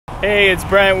Hey, it's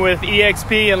Brent with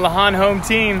EXP and Lahan Home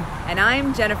Team. And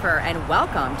I'm Jennifer, and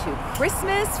welcome to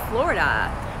Christmas,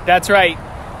 Florida. That's right,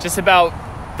 just about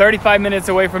 35 minutes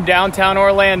away from downtown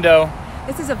Orlando.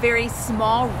 This is a very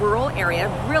small rural area,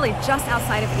 really just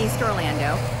outside of East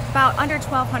Orlando. About under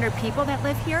 1,200 people that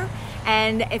live here.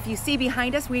 And if you see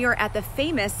behind us, we are at the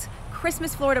famous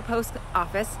Christmas, Florida Post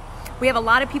Office. We have a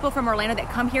lot of people from Orlando that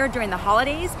come here during the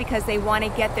holidays because they want to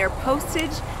get their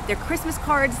postage, their Christmas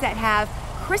cards that have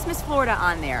Christmas, Florida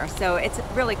on there. So it's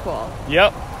really cool.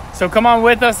 Yep. So come on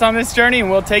with us on this journey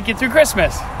and we'll take you through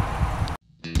Christmas.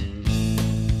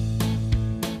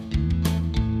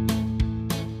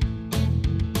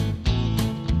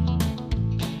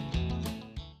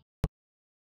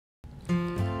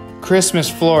 Christmas,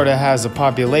 Florida has a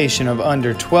population of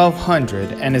under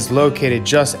 1,200 and is located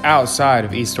just outside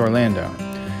of East Orlando.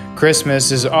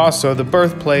 Christmas is also the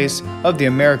birthplace of the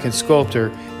American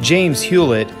sculptor James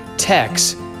Hewlett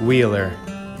Tex Wheeler.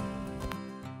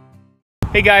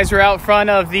 Hey guys, we're out front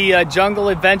of the Jungle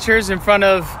Adventures in front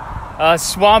of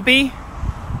Swampy.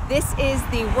 This is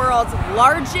the world's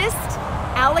largest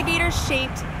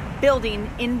alligator-shaped building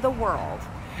in the world.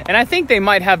 And I think they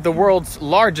might have the world's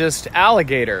largest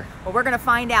alligator. Well, we're gonna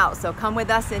find out, so come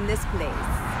with us in this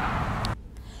place.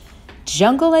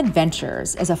 Jungle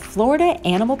Adventures is a Florida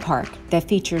animal park that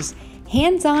features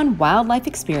hands-on wildlife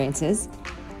experiences,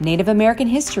 Native American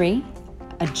history,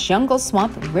 a jungle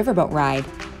swamp riverboat ride,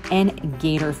 and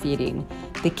gator feeding.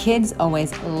 The kids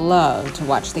always love to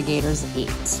watch the gators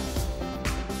eat.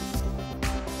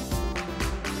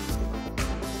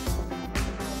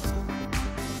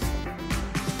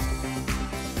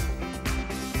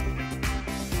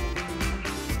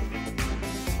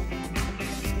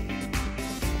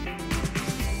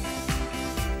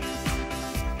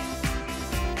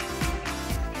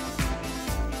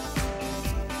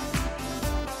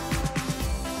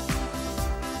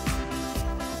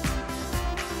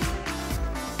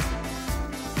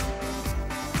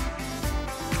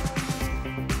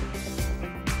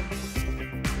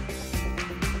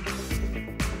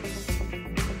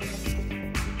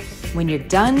 When you're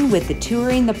done with the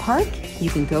touring the park, you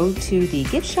can go to the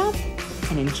gift shop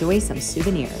and enjoy some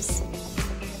souvenirs.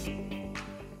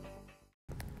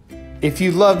 If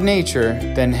you love nature,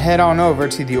 then head on over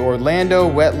to the Orlando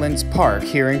Wetlands Park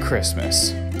here in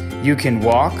Christmas. You can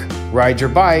walk, ride your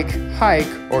bike, hike,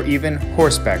 or even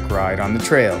horseback ride on the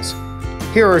trails.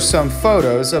 Here are some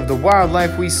photos of the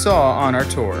wildlife we saw on our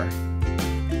tour.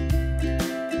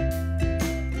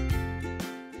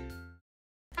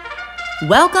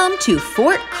 Welcome to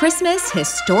Fort Christmas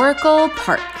Historical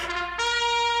Park.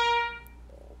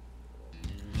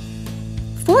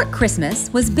 Fort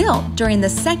Christmas was built during the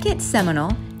Second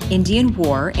Seminole Indian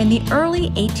War in the early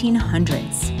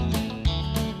 1800s.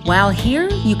 While here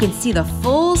you can see the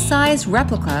full-size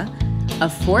replica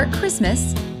of Fort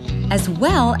Christmas, as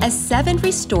well as 7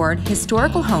 restored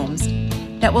historical homes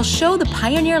that will show the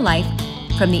pioneer life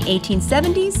from the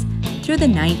 1870s through the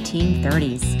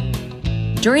 1930s.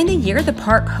 During the year, the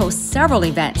park hosts several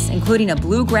events, including a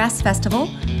Bluegrass Festival,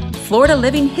 Florida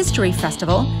Living History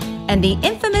Festival, and the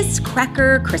infamous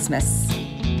Cracker Christmas.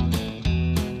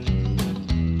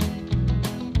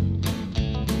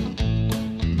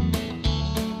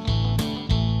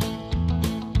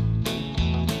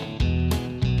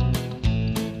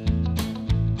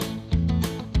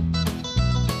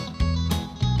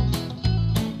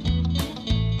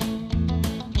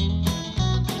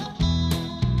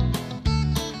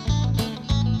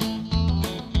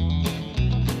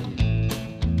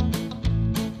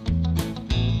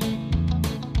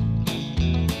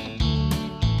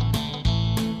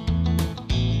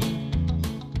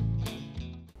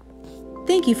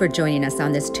 Thank you for joining us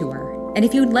on this tour. And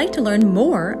if you would like to learn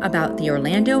more about the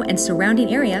Orlando and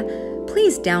surrounding area,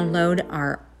 please download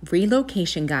our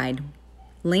relocation guide.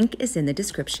 Link is in the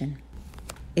description.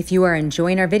 If you are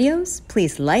enjoying our videos,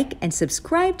 please like and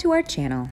subscribe to our channel.